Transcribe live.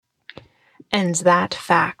And that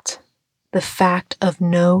fact, the fact of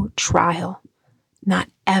no trial, not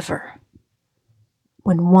ever.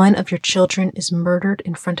 When one of your children is murdered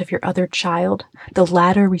in front of your other child, the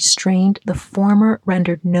latter restrained, the former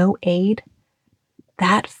rendered no aid,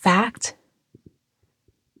 that fact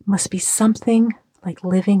must be something like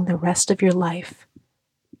living the rest of your life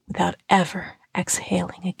without ever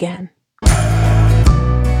exhaling again.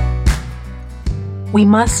 We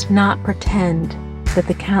must not pretend that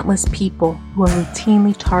the countless people who are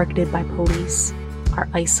routinely targeted by police are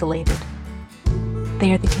isolated.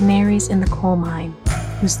 They are the canaries in the coal mine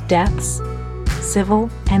whose deaths, civil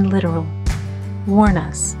and literal, warn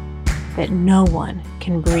us that no one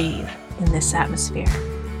can breathe in this atmosphere.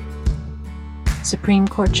 Supreme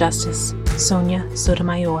Court Justice Sonia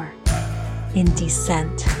Sotomayor, in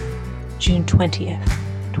dissent, June 20th,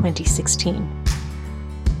 2016.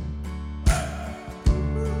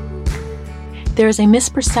 There is a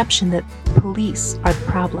misperception that police are the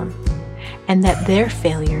problem, and that their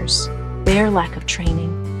failures, their lack of training,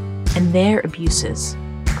 and their abuses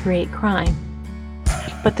create crime.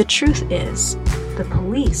 But the truth is, the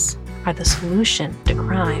police are the solution to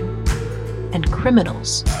crime, and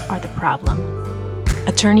criminals are the problem.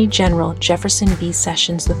 Attorney General Jefferson B.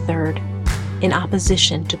 Sessions III, in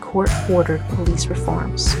opposition to court-ordered police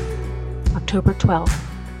reforms, October 12,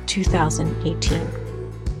 2018.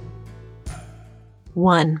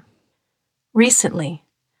 1. Recently,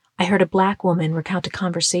 I heard a Black woman recount a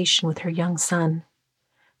conversation with her young son,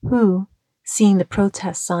 who, seeing the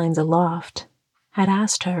protest signs aloft, had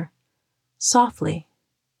asked her, softly,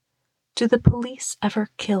 "Do the police ever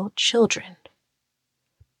kill children?"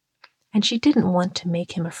 And she didn't want to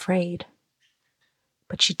make him afraid,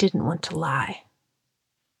 but she didn't want to lie.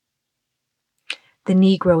 The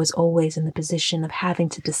Negro is always in the position of having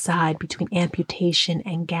to decide between amputation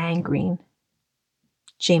and gangrene.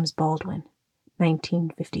 James Baldwin,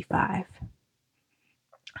 1955.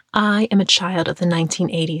 I am a child of the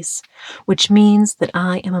 1980s, which means that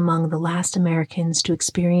I am among the last Americans to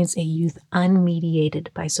experience a youth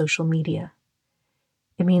unmediated by social media.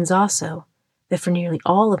 It means also that for nearly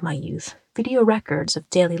all of my youth, video records of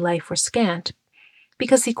daily life were scant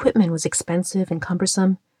because the equipment was expensive and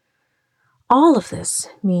cumbersome. All of this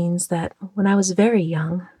means that when I was very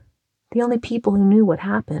young, the only people who knew what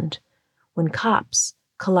happened when cops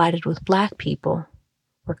collided with Black people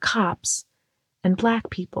were cops and Black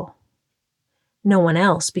people. No one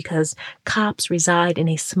else, because cops reside in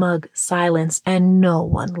a smug silence and no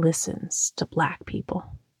one listens to Black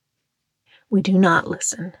people. We do not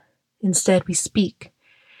listen. Instead, we speak,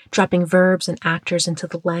 dropping verbs and actors until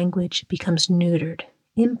the language becomes neutered,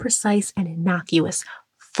 imprecise and innocuous,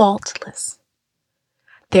 faultless.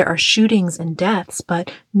 There are shootings and deaths,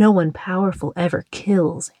 but no one powerful ever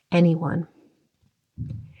kills anyone.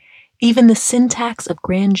 Even the syntax of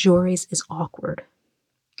grand juries is awkward.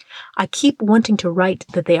 I keep wanting to write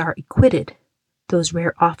that they are acquitted, those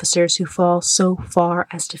rare officers who fall so far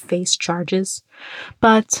as to face charges,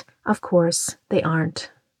 but, of course, they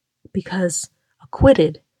aren't, because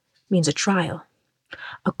acquitted means a trial.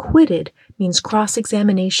 Acquitted means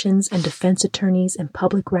cross-examinations and defense attorneys and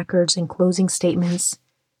public records and closing statements,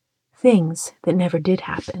 things that never did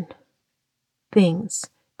happen, things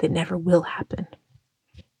that never will happen.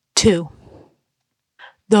 2.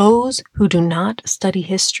 Those who do not study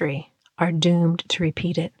history are doomed to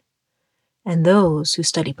repeat it, and those who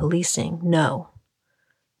study policing know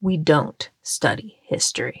we don't study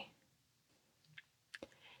history.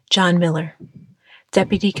 John Miller,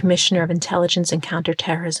 Deputy Commissioner of Intelligence and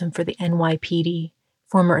Counterterrorism for the NYPD,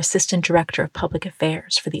 former Assistant Director of Public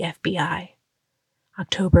Affairs for the FBI,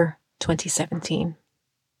 October 2017.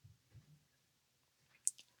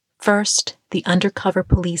 First, the undercover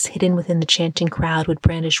police hidden within the chanting crowd would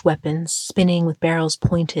brandish weapons, spinning with barrels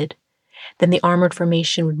pointed. Then the armored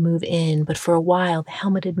formation would move in, but for a while the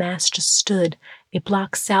helmeted mass just stood a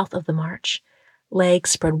block south of the march,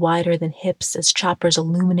 legs spread wider than hips as choppers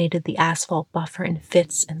illuminated the asphalt buffer in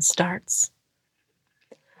fits and starts.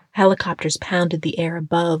 Helicopters pounded the air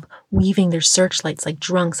above, weaving their searchlights like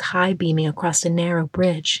drunks high-beaming across a narrow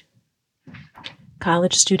bridge.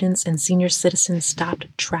 College students and senior citizens stopped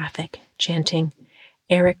traffic, chanting,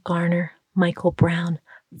 "Eric Garner, Michael Brown,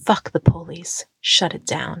 fuck the police, shut it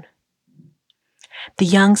down." The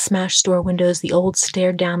young smashed store windows, the old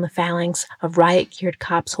stared down the phalanx of riot-geared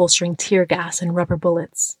cops holstering tear gas and rubber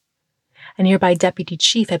bullets. A nearby deputy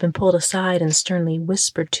chief had been pulled aside and sternly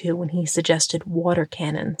whispered to when he suggested water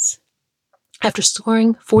cannons. After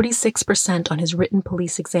scoring 46% on his written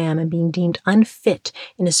police exam and being deemed unfit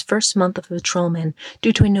in his first month of patrolman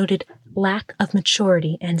due to a noted lack of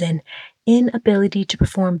maturity and an inability to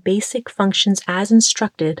perform basic functions as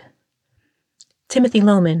instructed, Timothy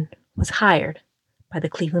Loehmann was hired by the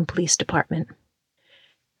Cleveland Police Department.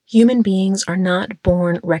 Human beings are not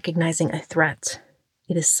born recognizing a threat.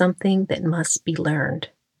 It is something that must be learned.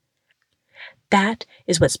 That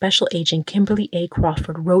is what Special Agent Kimberly A.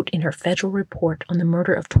 Crawford wrote in her federal report on the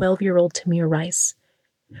murder of 12-year-old Tamir Rice,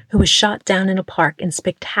 who was shot down in a park in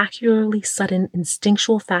spectacularly sudden,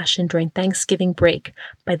 instinctual fashion during Thanksgiving break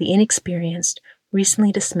by the inexperienced,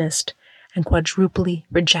 recently dismissed, and quadruply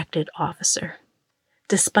rejected officer.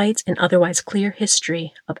 Despite an otherwise clear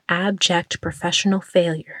history of abject professional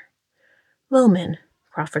failure, Loehmann,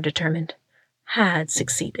 Crawford determined, had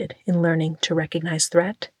succeeded in learning to recognize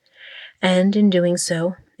threat, and in doing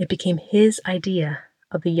so, it became his idea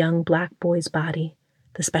of the young black boy's body,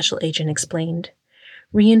 the special agent explained,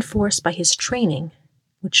 reinforced by his training,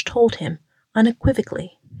 which told him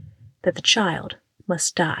unequivocally that the child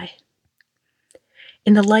must die.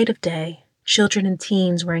 In the light of day, children and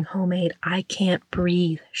teens wearing homemade "I Can't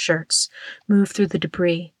Breathe" shirts moved through the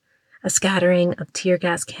debris, a scattering of tear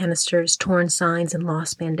gas canisters, torn signs, and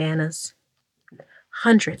lost bandanas.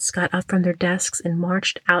 Hundreds got up from their desks and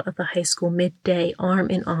marched out of the high school midday, arm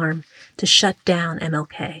in arm, to shut down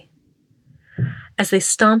MLK. As they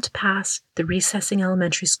stomped past the recessing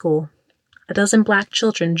elementary school, a dozen black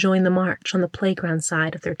children joined the march on the playground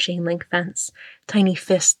side of their chain-link fence, tiny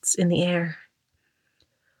fists in the air.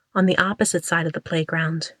 On the opposite side of the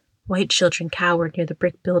playground, white children cowered near the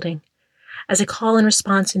brick building. As a call and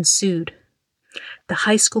response ensued, the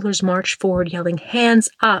high schoolers marched forward yelling, "Hands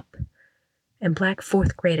up!" and black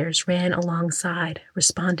fourth graders ran alongside,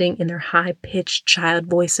 responding in their high-pitched child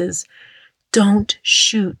voices, "Don't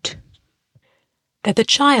shoot." That the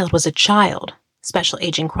child was a child, Special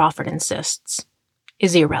Agent Crawford insists,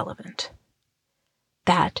 is irrelevant.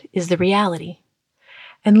 That is the reality.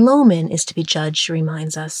 And Loehmann is to be judged, she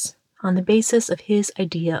reminds us, on the basis of his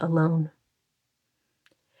idea alone.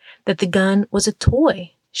 That the gun was a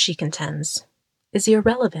toy, she contends, is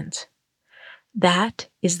irrelevant. That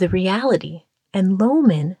is the reality, and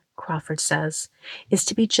Loehmann, Crawford says, is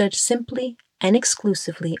to be judged simply and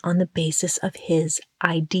exclusively on the basis of his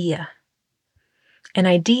idea. An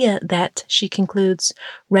idea that, she concludes,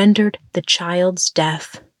 rendered the child's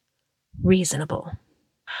death reasonable.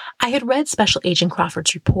 I had read Special Agent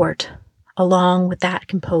Crawford's report, along with that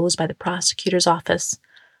composed by the prosecutor's office,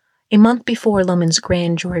 a month before Loehmann's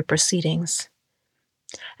grand jury proceedings.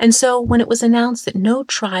 And so when it was announced that no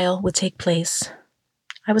trial would take place,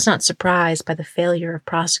 I was not surprised by the failure of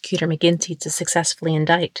Prosecutor McGinty to successfully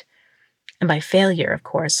indict. And by failure, of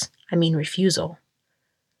course, I mean refusal.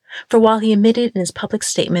 For while he admitted in his public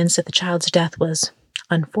statements that the child's death was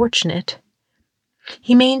unfortunate,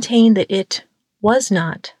 he maintained that it was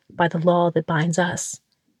not, by the law that binds us,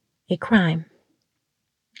 a crime.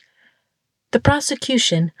 The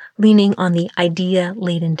prosecution, leaning on the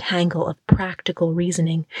idea-laden tangle of practical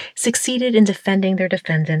reasoning, succeeded in defending their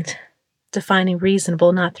defendant, defining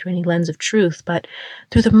reasonable not through any lens of truth, but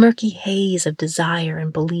through the murky haze of desire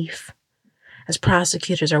and belief, as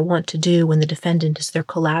prosecutors are wont to do when the defendant is their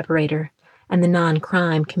collaborator and the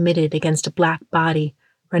non-crime committed against a black body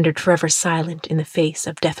rendered forever silent in the face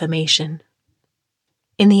of defamation.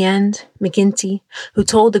 In the end, McGinty, who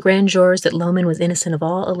told the grand jurors that Loehmann was innocent of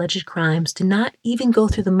all alleged crimes, did not even go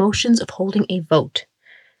through the motions of holding a vote.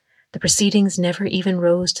 The proceedings never even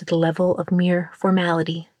rose to the level of mere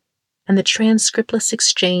formality, and the transcriptless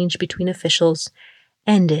exchange between officials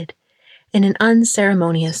ended in an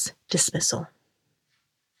unceremonious dismissal.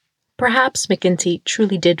 Perhaps McGinty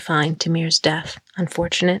truly did find Tamir's death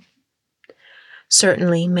unfortunate.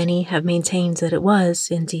 Certainly, many have maintained that it was,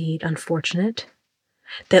 indeed, unfortunate.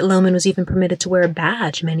 That Loehmann was even permitted to wear a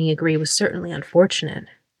badge, many agree, was certainly unfortunate.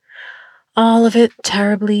 All of it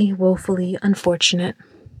terribly, woefully unfortunate.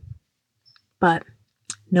 But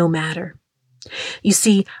no matter. You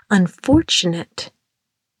see, unfortunate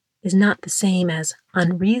is not the same as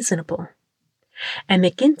unreasonable. And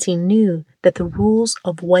McGinty knew that the rules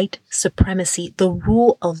of white supremacy, the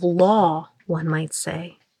rule of law, one might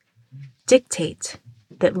say, dictate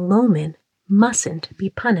that Loehmann mustn't be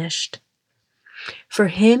punished. For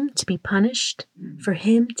him to be punished, for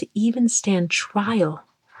him to even stand trial,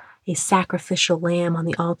 a sacrificial lamb on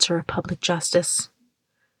the altar of public justice,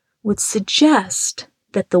 would suggest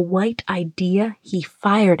that the white idea he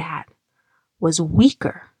fired at was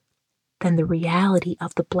weaker than the reality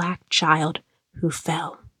of the black child who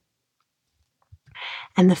fell.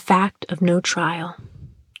 And the fact of no trial,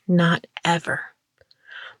 not ever.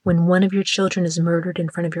 When one of your children is murdered in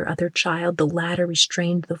front of your other child, the latter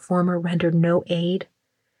restrained the former, rendered no aid,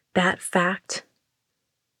 that fact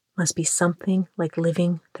must be something like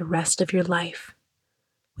living the rest of your life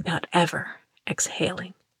without ever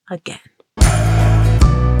exhaling again.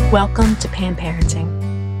 Welcome to Pan Parenting.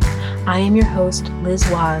 I am your host, Liz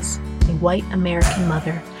Waz, a white American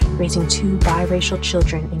mother raising 2 biracial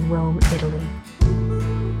children in Rome, Italy.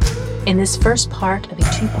 In this first part of a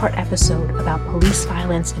 2-part episode about police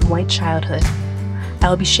violence in white childhood, I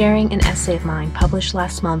will be sharing an essay of mine published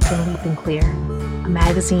last month in Leap and Clear, a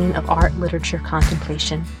magazine of art, literature,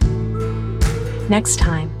 contemplation. Next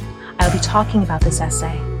time, I will be talking about this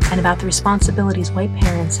essay and about the responsibilities white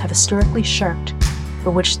parents have historically shirked,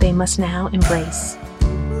 but which they must now embrace,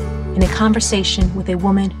 in a conversation with a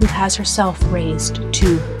woman who has herself raised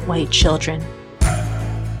 2 white children,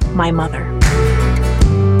 my mother.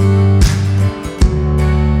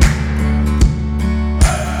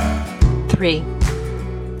 The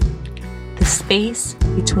space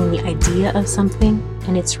between the idea of something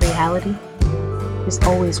and its reality is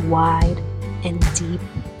always wide and deep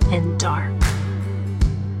and dark.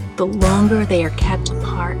 The longer they are kept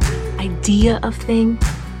apart, idea of thing,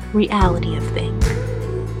 reality of thing,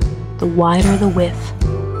 the wider the width,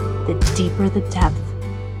 the deeper the depth,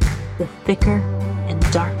 the thicker and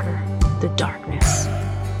darker the darkness.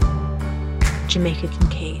 Jamaica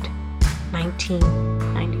Kincaid,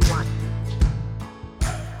 1991.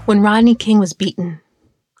 When Rodney King was beaten,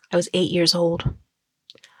 I was 8 years old.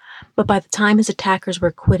 But by the time his attackers were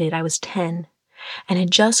acquitted, I was 10, and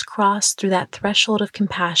had just crossed through that threshold of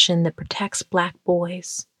compassion that protects Black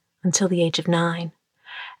boys until the age of 9,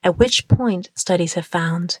 at which point, studies have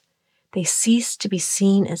found, they cease to be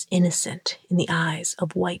seen as innocent in the eyes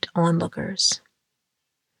of white onlookers.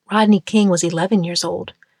 Rodney King was 11 years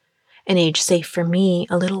old, an age safe for me,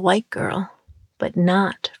 a little white girl, but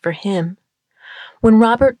not for him. When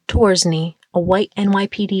Robert Torsney, a white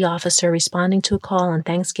NYPD officer responding to a call on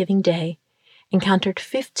Thanksgiving Day, encountered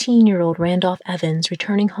 15-year-old Randolph Evans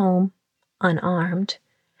returning home, unarmed,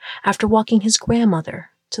 after walking his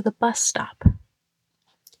grandmother to the bus stop.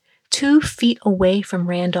 2 feet away from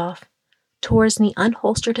Randolph, Torsney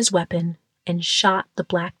unholstered his weapon and shot the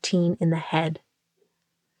Black teen in the head.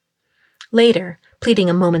 Later,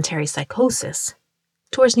 pleading a momentary psychosis,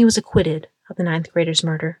 Torsney was acquitted of the 9th grader's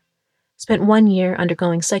murder, spent 1 year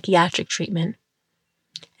undergoing psychiatric treatment,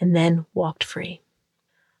 and then walked free.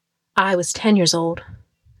 I was 10 years old,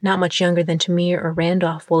 not much younger than Tamir or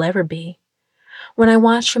Randolph will ever be, when I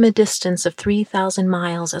watched from a distance of 3,000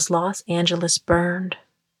 miles as Los Angeles burned.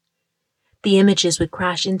 The images would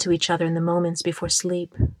crash into each other in the moments before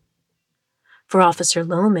sleep. For Officer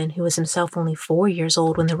Lohman, who was himself only 4 years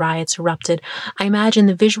old when the riots erupted, I imagine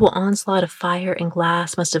the visual onslaught of fire and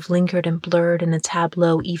glass must have lingered and blurred in a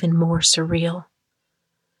tableau even more surreal.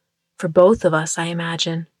 For both of us, I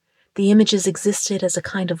imagine, the images existed as a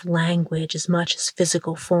kind of language as much as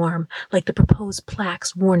physical form, like the proposed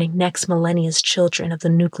plaques warning next millennia's children of the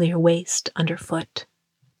nuclear waste underfoot.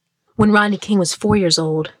 When Rodney King was 4 years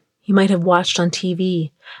old, he might have watched on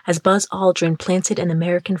TV as Buzz Aldrin planted an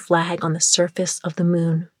American flag on the surface of the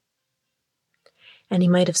moon. And he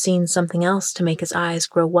might have seen something else to make his eyes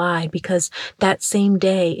grow wide, because that same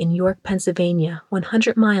day in York, Pennsylvania,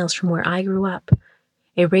 100 miles from where I grew up,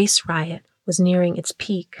 a race riot was nearing its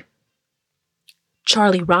peak.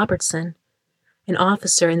 Charlie Robertson, an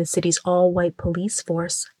officer in the city's all-white police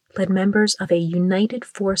force, led members of a united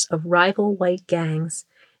force of rival white gangs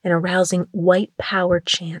in a rousing white power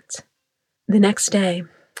chant. The next day,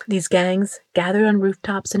 these gangs gathered on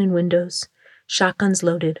rooftops and in windows, shotguns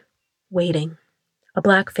loaded, waiting. A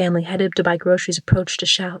Black family headed to buy groceries approached to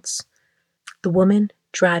shouts. The woman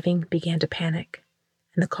driving began to panic,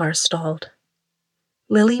 and the car stalled.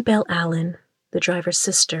 Lily Bell Allen, the driver's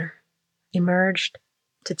sister, emerged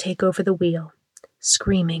to take over the wheel,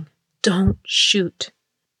 screaming, "Don't shoot!"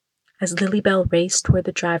 As Lily Bell raced toward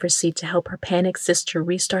the driver's seat to help her panicked sister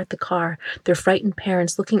restart the car, their frightened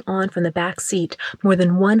parents looking on from the back seat, more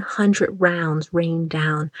than 100 rounds rained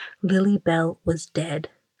down. Lily Bell was dead.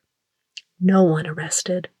 No one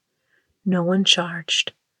arrested. No one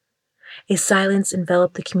charged. A silence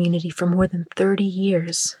enveloped the community for more than 30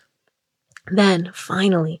 years. Then,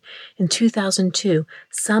 finally, in 2002,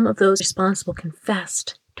 some of those responsible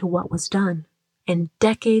confessed to what was done. And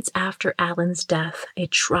decades after Allen's death, a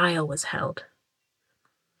trial was held.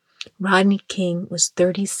 Rodney King was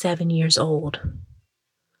 37 years old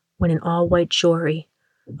when an all-white jury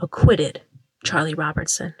acquitted Charlie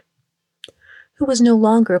Robertson, who was no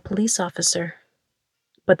longer a police officer,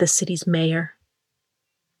 but the city's mayor.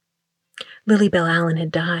 Lily Bell Allen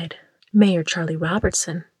had died. Mayor Charlie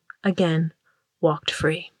Robertson, again, walked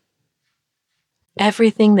free.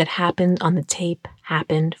 Everything that happened on the tape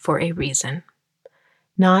happened for a reason.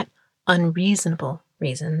 Not unreasonable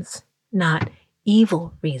reasons, not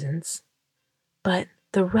evil reasons, but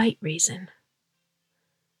the right reason.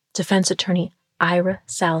 Defense attorney Ira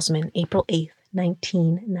Salzman, April 8,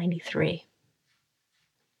 1993.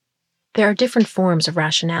 There are different forms of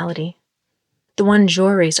rationality. The one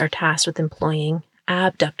juries are tasked with employing,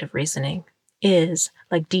 abductive reasoning, is,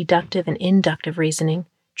 like deductive and inductive reasoning,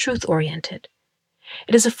 truth-oriented.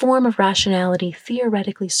 It is a form of rationality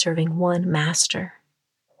theoretically serving one master.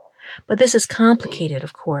 But this is complicated,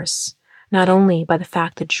 of course, not only by the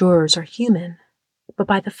fact that jurors are human, but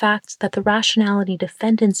by the fact that the rationality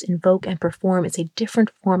defendants invoke and perform is a different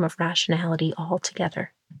form of rationality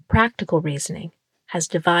altogether. Practical reasoning has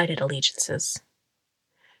divided allegiances.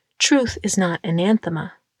 Truth is not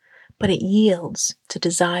anathema, but it yields to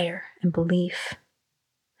desire and belief.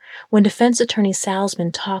 When defense attorney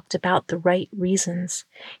Salzman talked about the right reasons,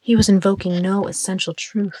 he was invoking no essential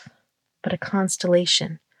truth, but a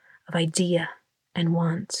constellation of idea and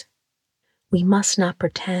want. We must not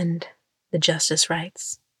pretend, the justice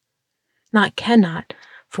writes. Not cannot,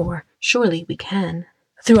 for surely we can.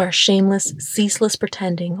 Through our shameless, ceaseless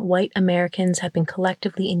pretending, white Americans have been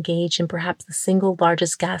collectively engaged in perhaps the single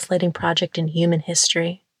largest gaslighting project in human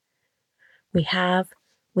history. We have,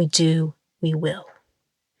 we do, we will.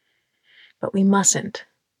 But we mustn't.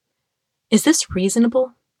 Is this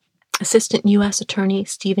reasonable? Assistant U.S. Attorney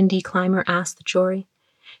Stephen D. Clymer asked the jury,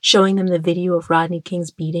 showing them the video of Rodney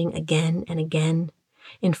King's beating again and again,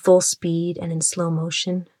 in full speed and in slow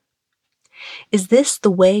motion. Is this the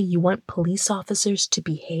way you want police officers to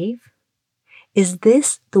behave? Is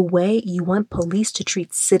this the way you want police to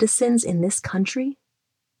treat citizens in this country?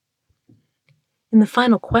 In the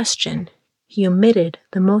final question, he omitted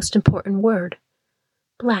the most important word,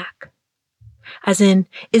 black. As in,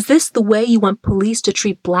 is this the way you want police to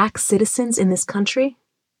treat black citizens in this country?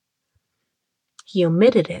 He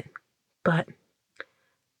omitted it, but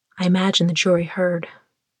I imagine the jury heard.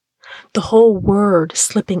 The whole word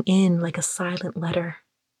slipping in like a silent letter,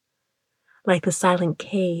 like the silent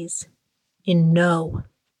K's in no,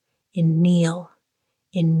 in kneel,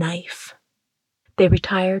 in knife. They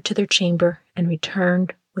retired to their chamber and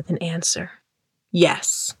returned with an answer.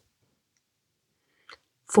 Yes.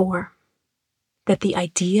 4. That the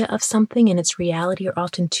idea of something and its reality are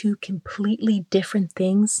often two completely different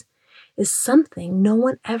things is something no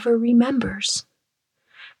one ever remembers.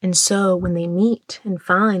 And so when they meet and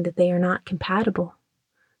find that they are not compatible,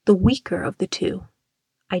 the weaker of the two,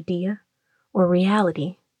 idea or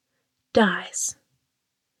reality, dies.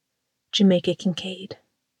 Jamaica Kincaid,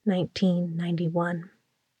 1991.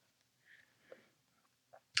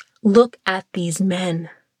 Look at these men,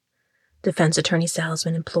 defense attorney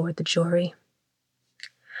Salzman implored the jury.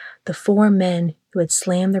 The 4 men who had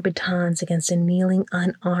slammed their batons against a kneeling,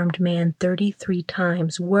 unarmed man 33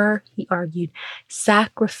 times were, he argued,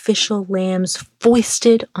 sacrificial lambs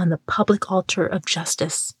foisted on the public altar of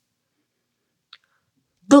justice.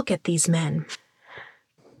 Look at these men.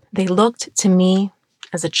 They looked to me,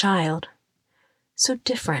 as a child, so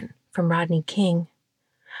different from Rodney King,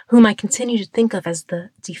 whom I continue to think of as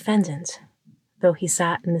the defendant, though he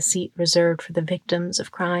sat in the seat reserved for the victims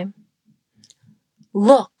of crime.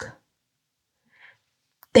 Look.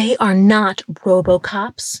 They are not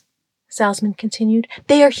RoboCops, Salzman continued.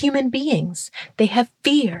 They are human beings. They have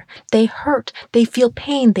fear. They hurt. They feel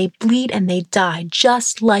pain. They bleed and they die,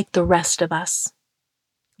 just like the rest of us.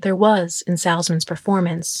 There was, in Salzman's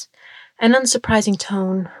performance, an unsurprising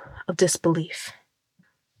tone of disbelief.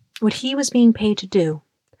 What he was being paid to do,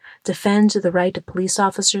 defend the right of police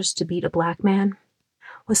officers to beat a black man,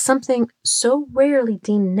 was something so rarely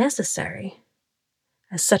deemed necessary,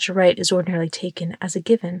 as such a right is ordinarily taken as a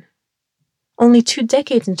given. Only 2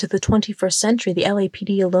 decades into the 21st century, the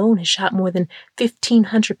LAPD alone has shot more than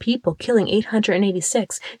 1,500 people, killing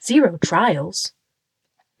 886, 0 trials.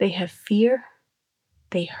 They have fear,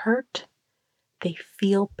 they hurt, they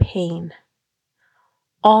feel pain.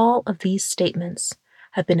 All of these statements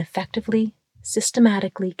have been effectively,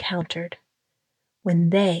 systematically countered when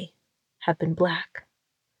they have been black.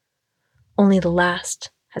 Only the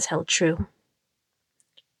last has held true.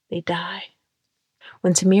 They die.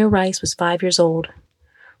 When Tamir Rice was 5 years old,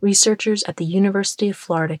 researchers at the University of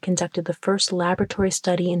Florida conducted the first laboratory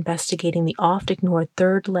study investigating the oft-ignored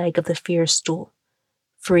third leg of the fear stool,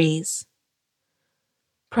 freeze.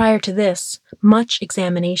 Prior to this, much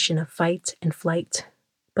examination of fight and flight,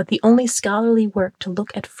 but the only scholarly work to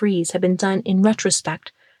look at freeze had been done in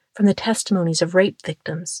retrospect from the testimonies of rape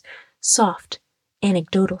victims, soft,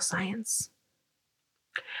 anecdotal science.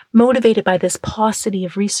 Motivated by this paucity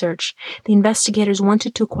of research, the investigators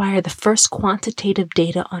wanted to acquire the first quantitative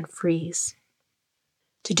data on freeze.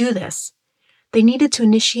 To do this, they needed to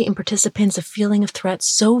initiate in participants a feeling of threat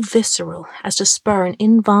so visceral as to spur an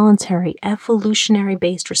involuntary,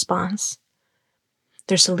 evolutionary-based response.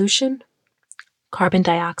 Their solution? Carbon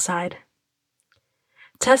dioxide.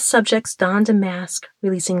 Test subjects donned a mask,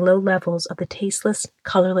 releasing low levels of the tasteless,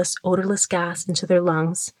 colorless, odorless gas into their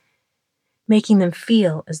lungs, making them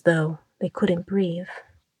feel as though they couldn't breathe.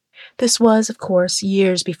 This was, of course,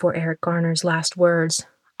 years before Eric Garner's last words,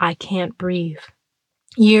 "I can't breathe."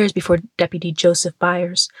 Years before Deputy Joseph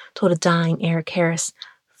Byers told a dying Eric Harris,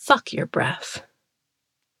 "Fuck your breath."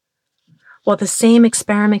 While the same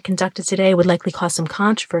experiment conducted today would likely cause some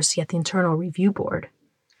controversy at the Internal Review Board,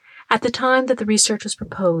 at the time that the research was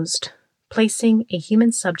proposed, placing a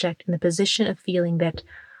human subject in the position of feeling that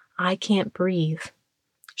 "I can't breathe"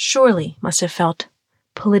 surely must have felt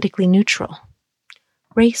politically neutral,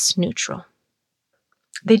 race neutral.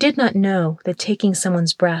 They did not know that taking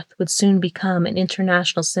someone's breath would soon become an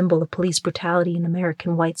international symbol of police brutality and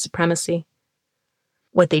American white supremacy.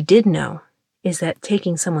 What they did know is that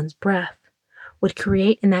taking someone's breath would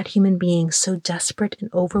create in that human being so desperate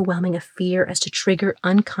and overwhelming a fear as to trigger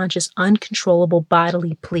unconscious, uncontrollable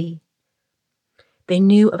bodily plea. They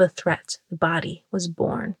knew of a threat the body was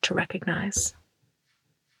born to recognize.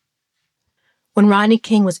 When Rodney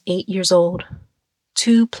King was 8 years old,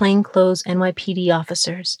 2 plainclothes NYPD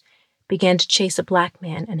officers began to chase a black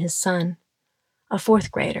man and his son, a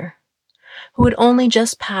 4th grader, who had only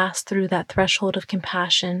just passed through that threshold of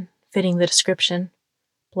compassion fitting the description,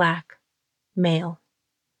 black, male,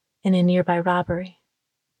 in a nearby robbery.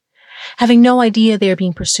 Having no idea they were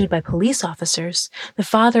being pursued by police officers, the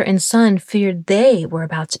father and son feared they were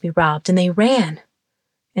about to be robbed, and they ran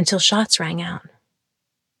until shots rang out.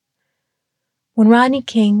 When Rodney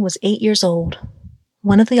King was 8 years old,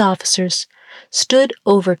 one of the officers stood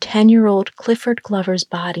over 10-year-old Clifford Glover's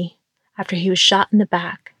body after he was shot in the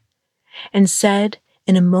back and said,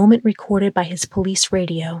 in a moment recorded by his police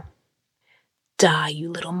radio, "Die, you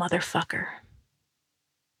little motherfucker.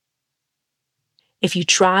 If you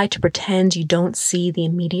try to pretend you don't see the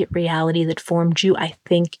immediate reality that formed you, I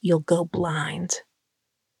think you'll go blind."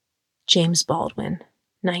 James Baldwin,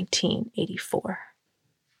 1984.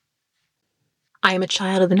 I am a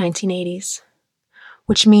child of the 1980s.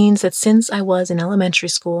 Which means that since I was in elementary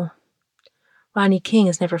school, Rodney King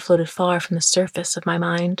has never floated far from the surface of my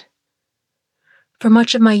mind. For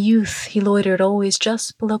much of my youth, he loitered always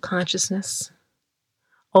just below consciousness.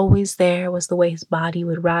 Always there was the way his body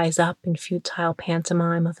would rise up in futile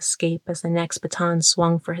pantomime of escape as the next baton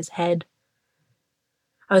swung for his head.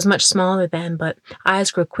 I was much smaller then, but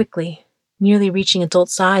eyes grew quickly, nearly reaching adult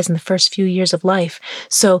size in the first few years of life,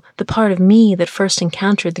 so the part of me that first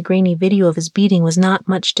encountered the grainy video of his beating was not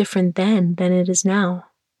much different then than it is now.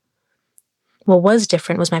 What was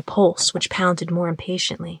different was my pulse, which pounded more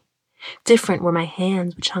impatiently. Different were my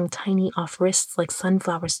hands, which hung tiny off wrists like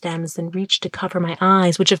sunflower stems and reached to cover my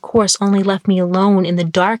eyes, which of course only left me alone in the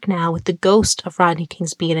dark now with the ghost of Rodney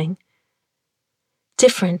King's beating.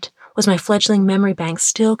 Different was my fledgling memory bank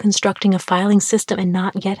still constructing a filing system and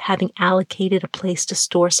not yet having allocated a place to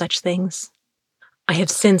store such things. I have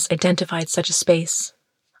since identified such a space.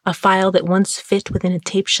 A file that once fit within a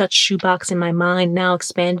tape-shut shoebox in my mind now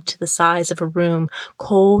expanded to the size of a room,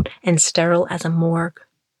 cold and sterile as a morgue.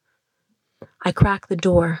 I crack the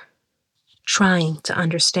door, trying to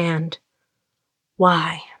understand.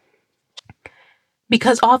 Why?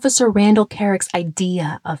 Because Officer Randall Carrick's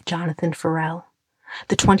idea of Jonathan Ferrell,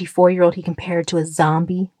 the 24-year-old he compared to a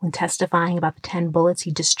zombie when testifying about the 10 bullets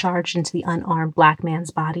he discharged into the unarmed black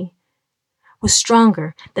man's body, was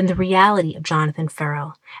stronger than the reality of Jonathan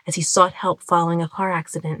Ferrell as he sought help following a car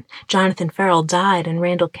accident. Jonathan Ferrell died and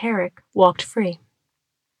Randall Carrick walked free.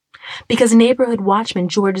 Because neighborhood watchman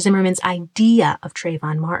George Zimmerman's idea of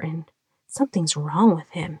Trayvon Martin, "Something's wrong with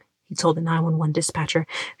him," he told the 911 dispatcher,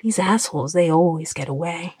 "These assholes, they always get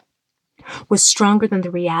away," was stronger than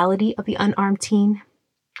the reality of the unarmed teen.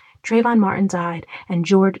 Trayvon Martin died and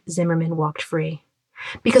George Zimmerman walked free.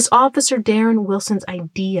 Because Officer Darren Wilson's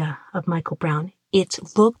idea of Michael Brown,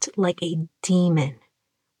 "It looked like a demon,"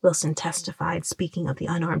 Wilson testified, speaking of the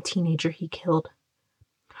unarmed teenager he killed,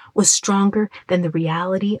 was stronger than the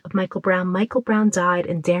reality of Michael Brown. Michael Brown died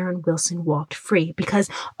and Darren Wilson walked free. Because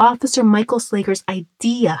Officer Michael Slager's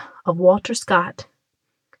idea of Walter Scott,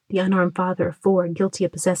 the unarmed father of 4 guilty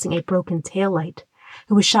of possessing a broken taillight,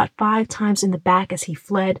 who was shot 5 times in the back as he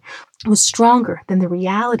fled, was stronger than the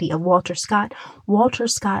reality of Walter Scott. Walter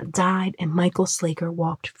Scott died and Michael Slager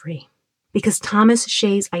walked free. Because Thomas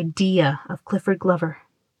Shay's idea of Clifford Glover,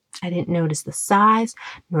 I didn't notice the size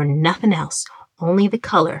nor nothing else, only the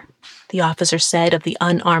color, the officer said of the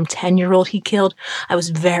unarmed 10-year-old he killed. I was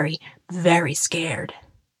very, very scared.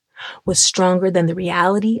 Was stronger than the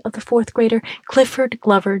reality of the fourth grader. Clifford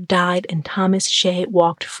Glover died and Thomas Shay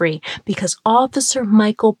walked free because Officer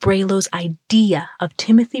Michael Braylow's idea of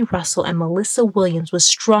Timothy Russell and Melissa Williams was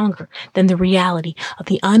stronger than the reality of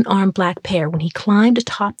the unarmed black pair when he climbed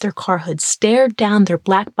atop their car hood, stared down their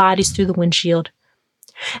black bodies through the windshield,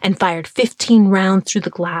 and fired 15 rounds through the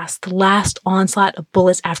glass, the last onslaught of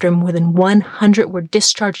bullets after more than 100 were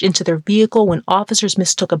discharged into their vehicle when officers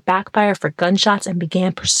mistook a backfire for gunshots and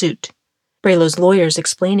began pursuit. Braylow's lawyers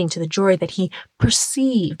explaining to the jury that he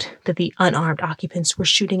perceived that the unarmed occupants were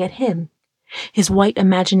shooting at him. His white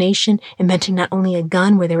imagination inventing not only a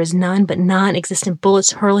gun where there was none but non-existent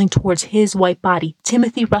bullets hurling towards his white body.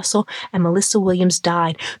 Timothy Russell and Melissa Williams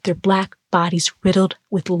died, their black bodies riddled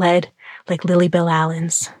with lead like Lily Bell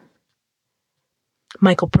Allen's.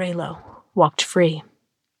 Michael Braylow walked free.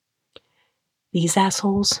 These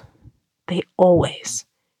assholes, they always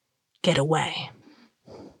get away.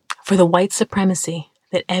 For the white supremacy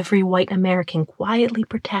that every white American quietly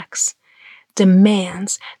protects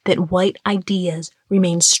demands that white ideas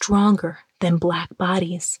remain stronger than black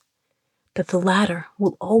bodies, that the latter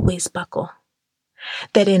will always buckle,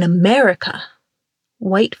 that in America,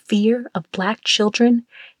 white fear of black children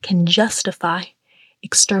can justify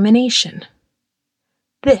extermination.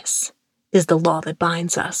 This is the law that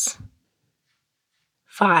binds us.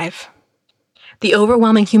 5. The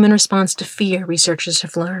overwhelming human response to fear, researchers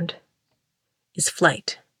have learned, is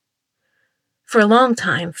flight. For a long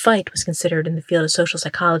time, fight was considered in the field of social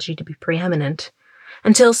psychology to be preeminent,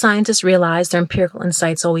 until scientists realized, their empirical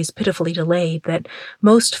insights always pitifully delayed, that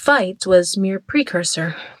most fight was mere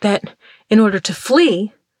precursor, that in order to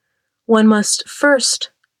flee, one must first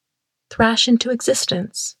thrash into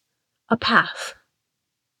existence a path.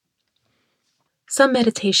 Some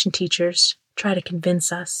meditation teachers try to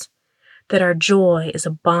convince us that our joy is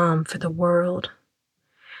a balm for the world,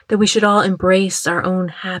 that we should all embrace our own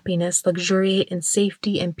happiness, luxuriate in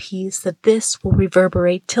safety and peace, that this will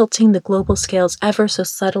reverberate, tilting the global scales ever so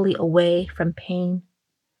subtly away from pain.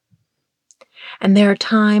 And there are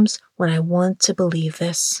times when I want to believe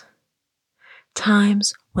this,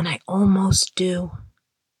 times when I almost do.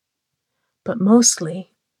 But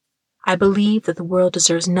mostly, I believe that the world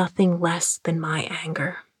deserves nothing less than my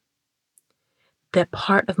anger, that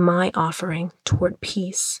part of my offering toward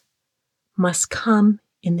peace must come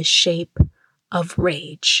in the shape of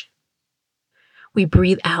rage. We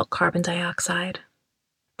breathe out carbon dioxide.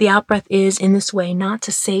 The outbreath is, in this way, not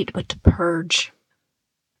to sate, but to purge.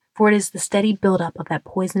 For it is the steady buildup of that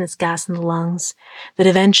poisonous gas in the lungs that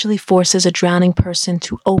eventually forces a drowning person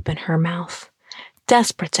to open her mouth,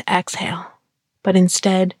 desperate to exhale, but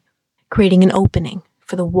instead creating an opening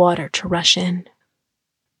for the water to rush in.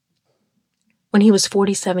 When he was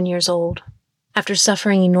 47 years old, after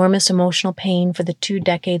suffering enormous emotional pain for the 2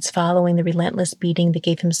 decades following the relentless beating that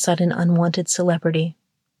gave him sudden unwanted celebrity,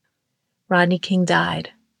 Rodney King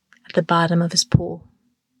died at the bottom of his pool,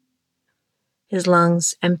 his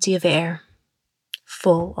lungs empty of air,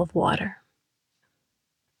 full of water.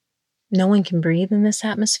 No one can breathe in this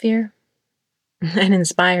atmosphere. An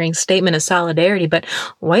inspiring statement of solidarity, but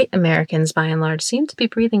white Americans, by and large, seem to be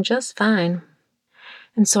breathing just fine.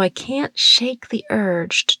 And so I can't shake the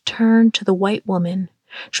urge to turn to the white woman,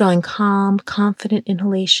 drawing calm, confident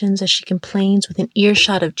inhalations as she complains within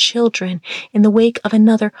earshot of children in the wake of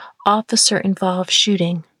another officer-involved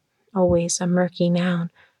shooting, always a murky noun,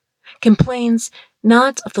 complains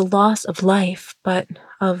not of the loss of life, but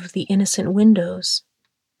of the innocent windows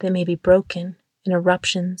that may be broken in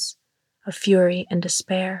eruptions of fury and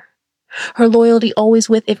despair. Her loyalty always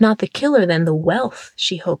with, if not the killer, then the wealth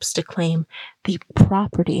she hopes to claim, the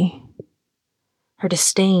property. Her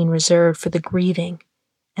disdain reserved for the grieving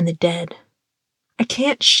and the dead. I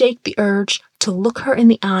can't shake the urge to look her in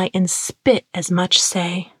the eye and spit as much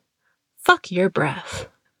say, "Fuck your breath."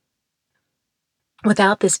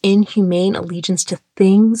 Without this inhumane allegiance to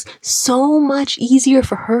things, so much easier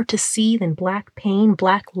for her to see than black pain,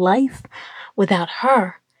 black life, without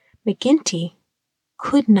her, McGinty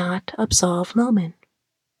could not absolve Lohman.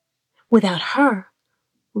 Without her,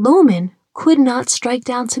 Lohman could not strike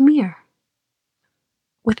down Tamir.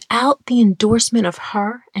 Without the endorsement of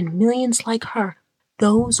her and millions like her,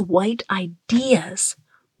 those white ideas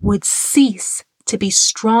would cease to be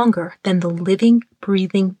stronger than the living,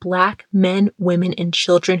 breathing black men, women, and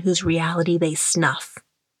children whose reality they snuff.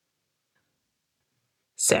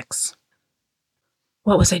 6.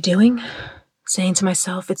 What was I doing? saying to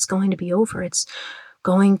myself, it's going to be over. It's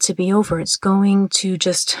going to be over. It's going to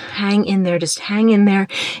just hang in there. Just hang in there.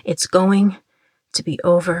 It's going to be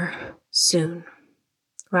over soon.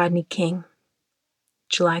 Rodney King,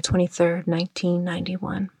 July 23rd,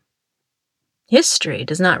 1991. History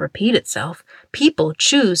does not repeat itself. People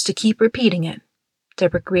choose to keep repeating it.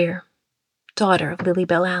 Deborah Greer, daughter of Lily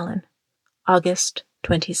Bell Allen, August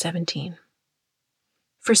 2017.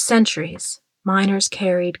 For centuries, miners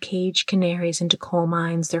carried caged canaries into coal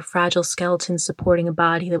mines, their fragile skeletons supporting a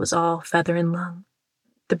body that was all feather and lung.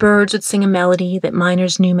 The birds would sing a melody that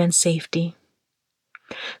miners knew meant safety.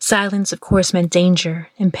 Silence, of course, meant danger,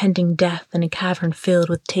 impending death in a cavern filled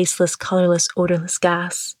with tasteless, colorless, odorless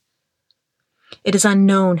gas. It is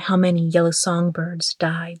unknown how many yellow songbirds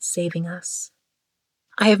died saving us.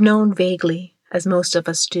 I have known vaguely, as most of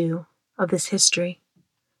us do, of this history.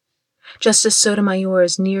 Justice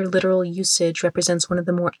Sotomayor's near-literal usage represents one of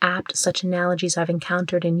the more apt such analogies I've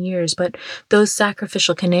encountered in years, but those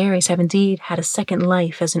sacrificial canaries have indeed had a second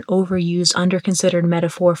life as an overused, under-considered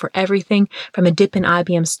metaphor for everything from a dip in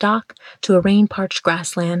IBM stock to a rain-parched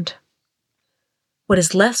grassland. What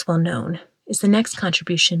is less well known is the next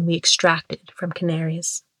contribution we extracted from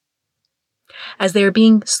canaries. As they are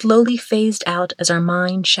being slowly phased out as our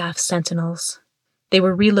mine shaft sentinels, they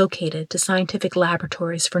were relocated to scientific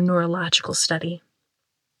laboratories for neurological study.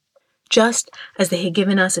 Just as they had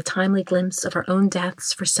given us a timely glimpse of our own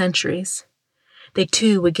deaths for centuries, they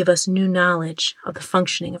too would give us new knowledge of the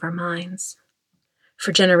functioning of our minds.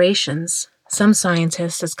 For generations, some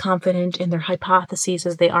scientists, as confident in their hypotheses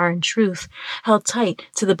as they are in truth, held tight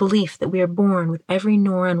to the belief that we are born with every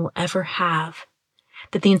neuron we'll ever have,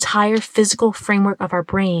 that the entire physical framework of our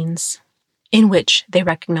brains, in which they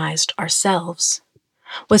recognized ourselves,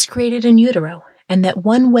 was created in utero, and that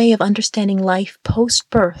one way of understanding life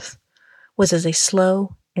post-birth was as a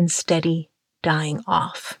slow and steady dying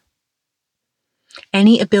off.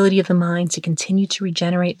 Any ability of the mind to continue to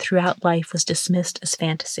regenerate throughout life was dismissed as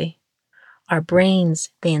fantasy. Our brains,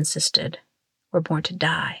 they insisted, were born to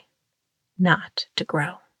die, not to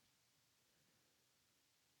grow.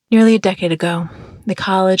 Nearly a decade ago, the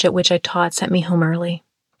college at which I taught sent me home early,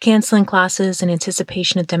 canceling classes in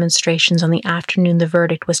anticipation of demonstrations on the afternoon the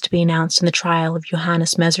verdict was to be announced in the trial of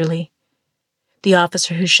Johannes Messerly, the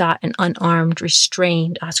officer who shot and unarmed,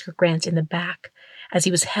 restrained Oscar Grant in the back as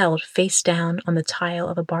he was held face down on the tile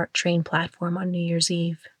of a BART train platform on New Year's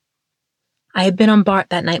Eve. I had been on BART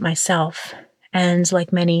that night myself, and,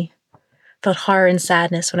 like many, felt horror and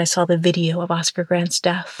sadness when I saw the video of Oscar Grant's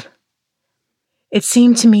death. It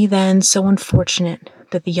seemed to me then so unfortunate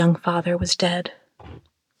that the young father was dead.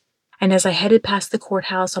 And as I headed past the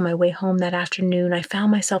courthouse on my way home that afternoon, I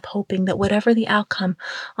found myself hoping that whatever the outcome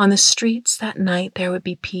on the streets that night, there would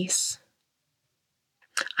be peace.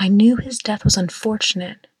 I knew his death was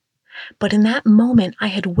unfortunate, but in that moment I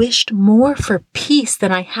had wished more for peace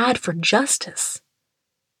than I had for justice.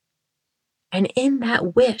 And in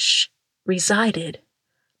that wish resided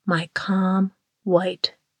my calm,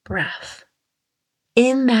 white breath.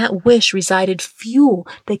 In that wish resided fuel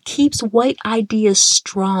that keeps white ideas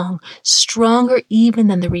strong, stronger even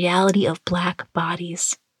than the reality of black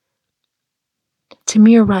bodies.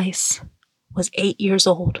 Tamir Rice was 8 years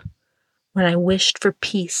old when I wished for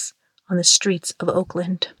peace on the streets of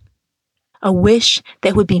Oakland. A wish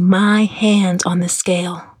that would be my hand on the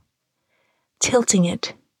scale, tilting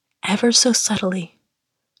it ever so subtly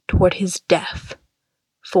toward his death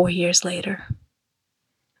 4 years later.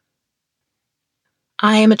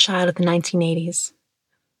 I am a child of the 1980s,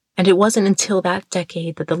 and it wasn't until that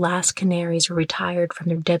decade that the last canaries were retired from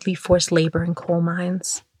their deadly forced labor in coal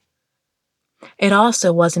mines. It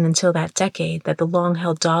also wasn't until that decade that the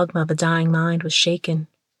long-held dogma of a dying mind was shaken,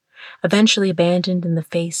 eventually abandoned in the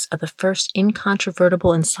face of the first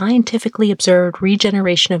incontrovertible and scientifically observed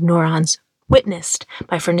regeneration of neurons witnessed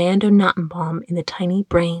by Fernando Notenbaum in the tiny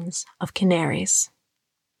brains of canaries.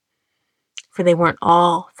 For they weren't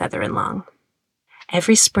all feather and lung.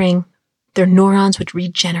 Every spring, their neurons would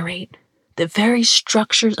regenerate, the very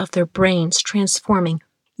structures of their brains transforming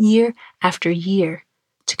year after year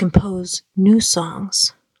to compose new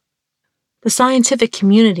songs. The scientific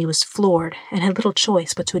community was floored and had little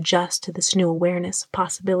choice but to adjust to this new awareness of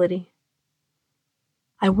possibility.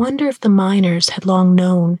 I wonder if the miners had long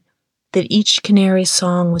known that each canary's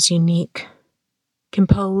song was unique,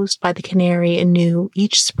 composed by the canary anew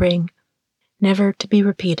each spring, never to be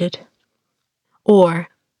repeated. Or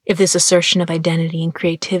if this assertion of identity and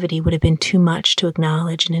creativity would have been too much to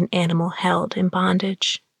acknowledge in an animal held in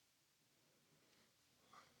bondage.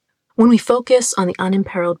 When we focus on the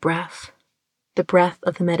unimperiled breath, the breath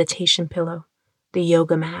of the meditation pillow, the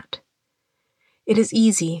yoga mat, It is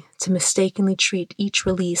easy to mistakenly treat each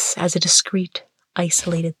release as a discrete,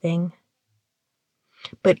 isolated thing.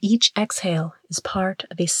 But each exhale is part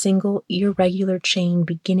of a single irregular chain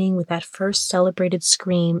beginning with that first celebrated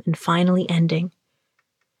scream and finally ending,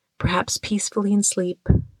 perhaps peacefully in sleep,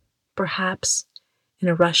 perhaps in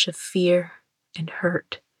a rush of fear and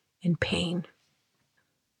hurt and pain.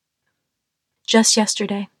 Just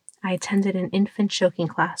yesterday, I attended an infant choking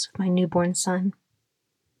class with my newborn son.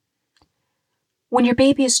 When your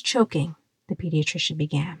baby is choking, the pediatrician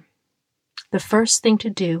began, the first thing to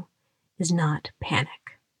do is not panic.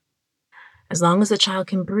 As long as the child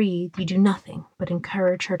can breathe, you do nothing but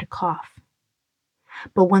encourage her to cough.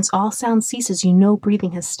 But once all sound ceases, you know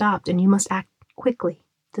breathing has stopped, and you must act quickly,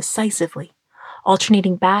 decisively,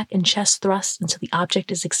 alternating back and chest thrusts until the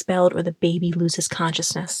object is expelled or the baby loses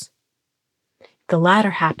consciousness. If the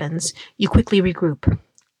latter happens, you quickly regroup,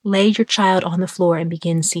 lay your child on the floor, and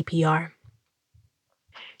begin CPR.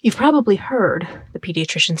 You've probably heard, the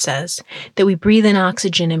pediatrician says, that we breathe in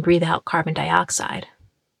oxygen and breathe out carbon dioxide.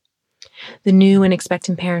 The new and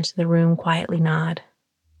expectant parents in the room quietly nod.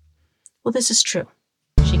 Well, this is true,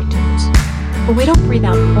 she continues, but we don't breathe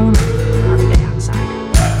out only carbon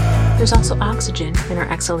dioxide. There's also oxygen in our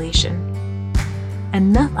exhalation.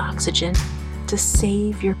 Enough oxygen to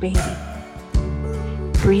save your baby.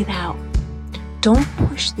 Breathe out. Don't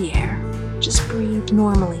push the air. Just breathe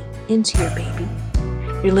normally into your baby,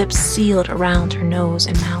 your lips sealed around her nose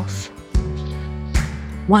and mouth.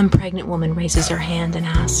 One pregnant woman raises her hand and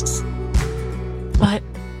asks, "But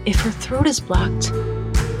if her throat is blocked,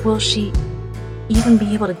 will she even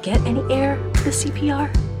be able to get any air with the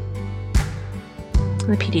CPR?"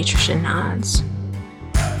 The pediatrician nods.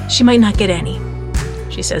 "She might not get any,"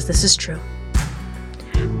 she says. "This is true.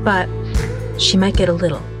 But she might get a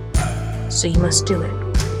little, so you must do it.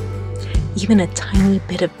 Even a tiny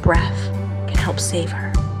bit of breath can help save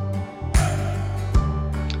her."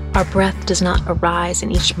 Our breath does not arise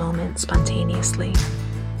in each moment spontaneously.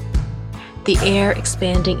 The air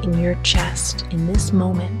expanding in your chest in this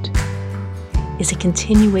moment is a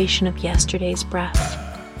continuation of yesterday's breath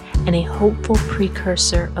and a hopeful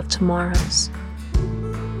precursor of tomorrow's.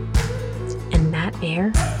 And that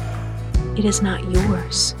air, it is not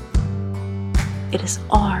yours. It is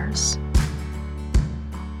ours.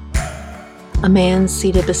 A man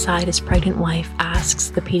seated beside his pregnant wife asks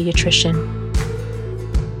the pediatrician,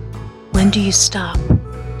 "When do you stop?"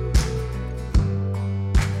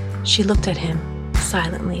 She looked at him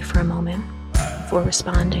silently for a moment before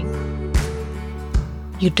responding,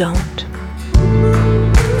 "You don't."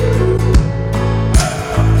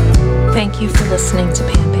 Thank you for listening to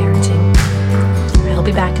Pan Parenting. I'll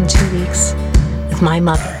be back in 2 weeks with my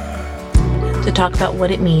mother to talk about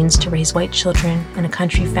what it means to raise white children in a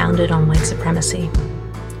country founded on white supremacy,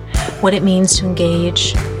 what it means to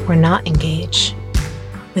engage or not engage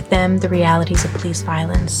with them, the realities of police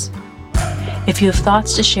violence. If you have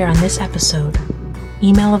thoughts to share on this episode,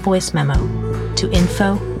 email a voice memo to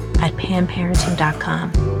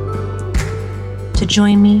info@panparenting.com. To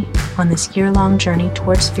join me on this year-long journey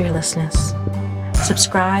towards fearlessness,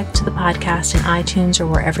 subscribe to the podcast in iTunes or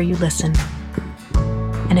wherever you listen.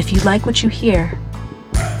 And if you like what you hear,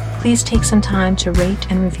 please take some time to rate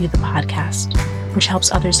and review the podcast, which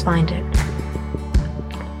helps others find it.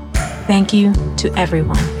 Thank you to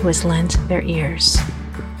everyone who has lent their ears.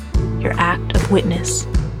 Your act of witness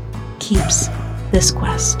keeps this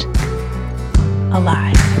quest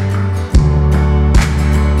alive.